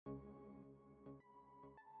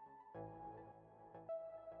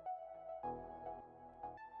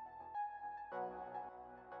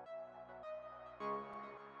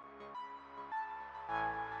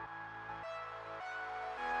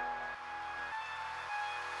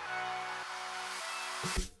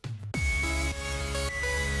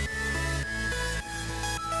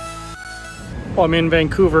Well, I'm in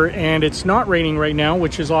Vancouver and it's not raining right now,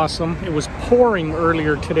 which is awesome. It was pouring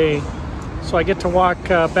earlier today. So I get to walk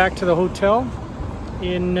back to the hotel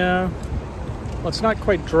in, well, it's not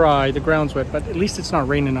quite dry, the ground's wet, but at least it's not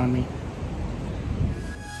raining on me.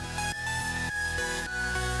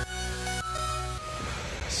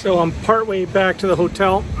 So I'm partway back to the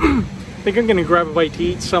hotel. I think I'm gonna grab a bite to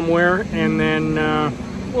eat somewhere and then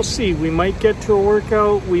we'll see. We might get to a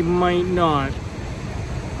workout, we might not.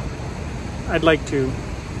 I'd like to,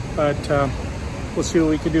 but we'll see what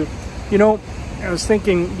we can do. You know, I was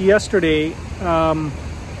thinking yesterday, I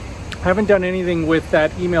haven't done anything with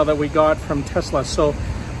that email that we got from Tesla. So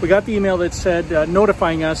we got the email that said,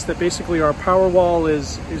 notifying us that basically our Powerwall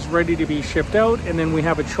is ready to be shipped out. And then we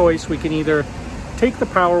have a choice. We can either take the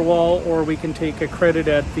Powerwall or we can take a credit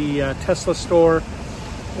at the Tesla store,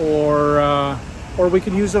 or we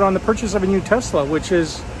can use it on the purchase of a new Tesla, which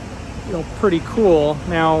is, you know, pretty cool.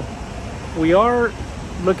 Now, we are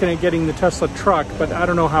looking at getting the Tesla truck, but I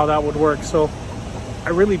don't know how that would work. So I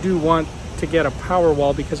really do want to get a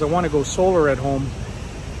Powerwall because I want to go solar at home,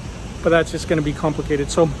 but that's just going to be complicated.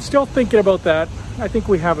 So still thinking about that. I think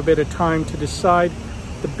we have a bit of time to decide.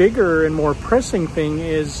 The bigger and more pressing thing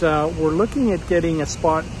is we're looking at getting a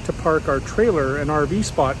spot to park our trailer, an RV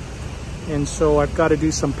spot. And so I've got to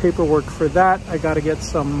do some paperwork for that. I got to get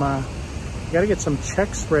some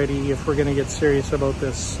checks ready if we're going to get serious about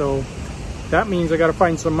this. So that means I got to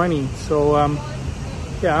find some money. So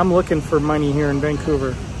yeah, I'm looking for money here in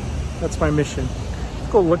Vancouver. That's my mission.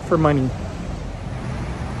 Let's go look for money.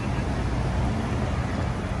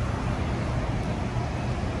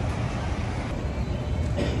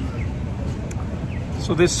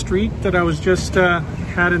 So this street that I was just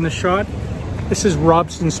had in the shot, this is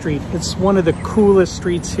Robson Street. It's one of the coolest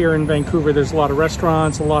streets here in Vancouver. There's a lot of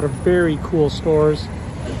restaurants, a lot of very cool stores.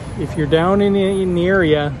 If you're down in the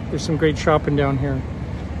area, there's some great shopping down here.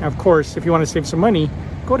 Now, of course, if you want to save some money,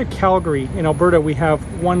 go to Calgary. In Alberta, we have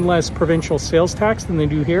one less provincial sales tax than they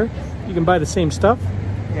do here. You can buy the same stuff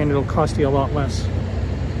and it'll cost you a lot less.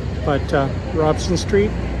 But Robson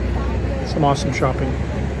Street, some awesome shopping.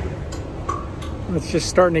 It's just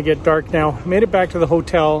starting to get dark now. Made it back to the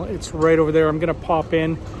hotel. It's right over there. I'm gonna pop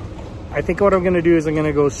in. I think what I'm gonna do is I'm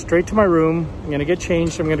gonna go straight to my room. I'm gonna get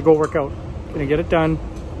changed. I'm gonna go work out. I'm gonna get it done.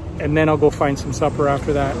 And then I'll go find some supper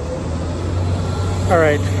after that. All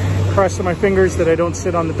right, crossing my fingers that I don't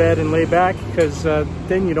sit on the bed and lay back, because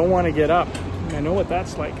then you don't want to get up. I know what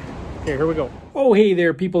that's like. Okay, here we go. Oh, hey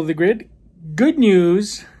there, people of the grid. Good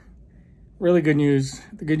news, really good news.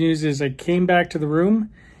 The good news is I came back to the room,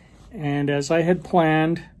 and as I had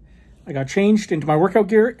planned, I got changed into my workout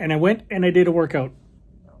gear and I went and I did a workout.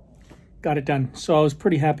 Got it done. So I was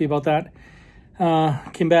pretty happy about that.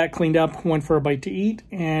 Came back, cleaned up, went for a bite to eat,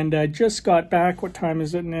 and I just got back. What time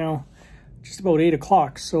is it now? Just about 8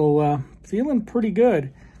 o'clock. So feeling pretty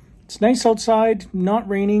good. It's nice outside, not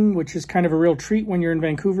raining, which is kind of a real treat when you're in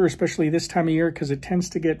Vancouver, especially this time of year, because it tends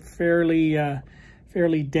to get fairly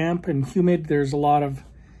damp and humid. There's a lot of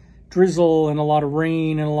drizzle and a lot of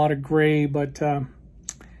rain and a lot of gray, but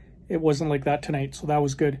it wasn't like that tonight, so that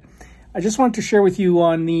was good. I just wanted to share with you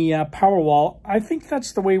on the Powerwall. I think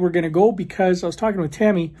that's the way we're going to go, because I was talking with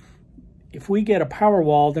Tammy. If we get a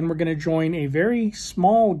Powerwall, then we're going to join a very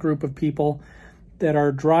small group of people that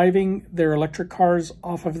are driving their electric cars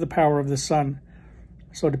off of the power of the sun.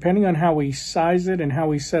 So depending on how we size it and how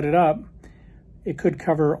we set it up, it could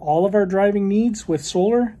cover all of our driving needs with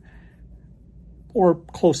solar, or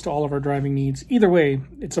close to all of our driving needs. Either way,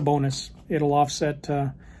 it's a bonus. It'll offset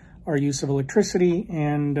our use of electricity,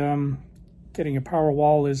 and getting a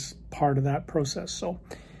Powerwall is part of that process. So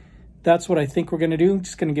that's what I think we're going to do.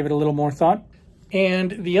 Just going to give it a little more thought.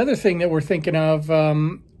 And the other thing that we're thinking of,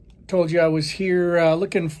 told you I was here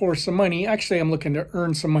looking for some money. Actually, I'm looking to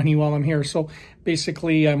earn some money while I'm here. So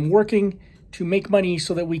basically, I'm working to make money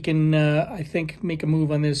so that we can, I think, make a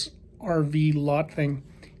move on this RV lot thing.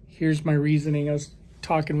 Here's my reasoning. I was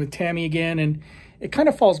talking with Tammy again, and it kind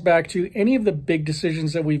of falls back to any of the big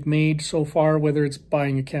decisions that we've made so far, whether it's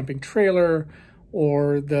buying a camping trailer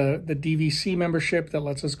or the DVC membership that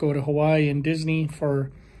lets us go to Hawaii and Disney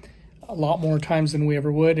for a lot more times than we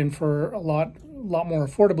ever would, and for a lot more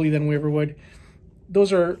affordably than we ever would.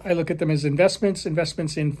 Those are, I look at them as investments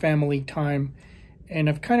in family time. And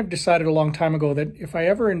I've kind of decided a long time ago that if I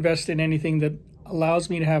ever invest in anything that allows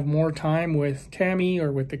me to have more time with Tammy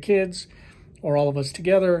or with the kids or all of us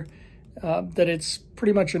together, that it's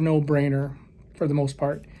pretty much a no-brainer for the most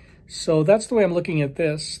part. So that's the way I'm looking at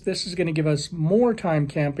this. This is going to give us more time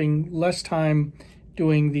camping, less time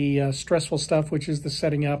doing the stressful stuff, which is the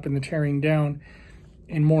setting up and the tearing down.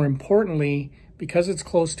 And more importantly, because it's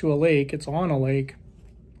close to a lake, it's on a lake,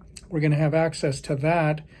 we're going to have access to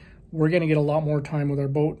that. We're going to get a lot more time with our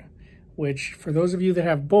boat, which for those of you that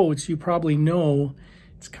have boats, you probably know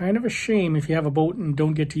it's kind of a shame if you have a boat and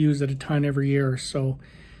don't get to use it a ton every year. So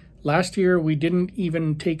last year we didn't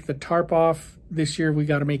even take the tarp off. This year we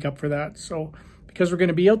got to make up for that. So because we're going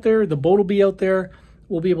to be out there, the boat will be out there,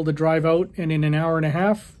 we'll be able to drive out, and in an hour and a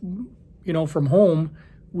half, you know, from home,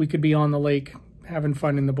 we could be on the lake having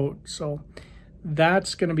fun in the boat. So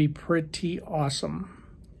that's going to be pretty awesome.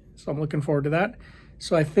 So I'm looking forward to that.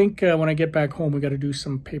 So I think when I get back home, we got to do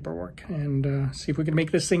some paperwork and see if we can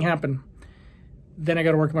make this thing happen. Then I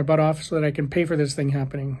got to work my butt off so that I can pay for this thing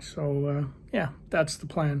happening. So yeah, that's the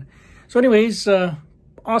plan. So anyways,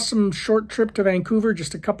 awesome short trip to Vancouver,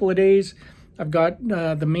 just a couple of days. I've got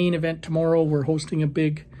the main event tomorrow. We're hosting a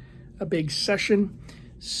big session.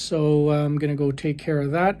 So I'm going to go take care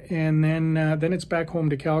of that. And then it's back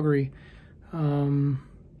home to Calgary.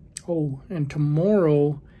 Oh, and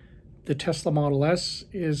tomorrow, the Tesla Model S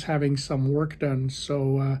is having some work done.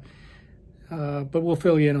 So, but we'll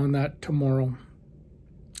fill you in on that tomorrow.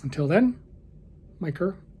 Until then,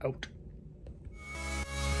 Miker out.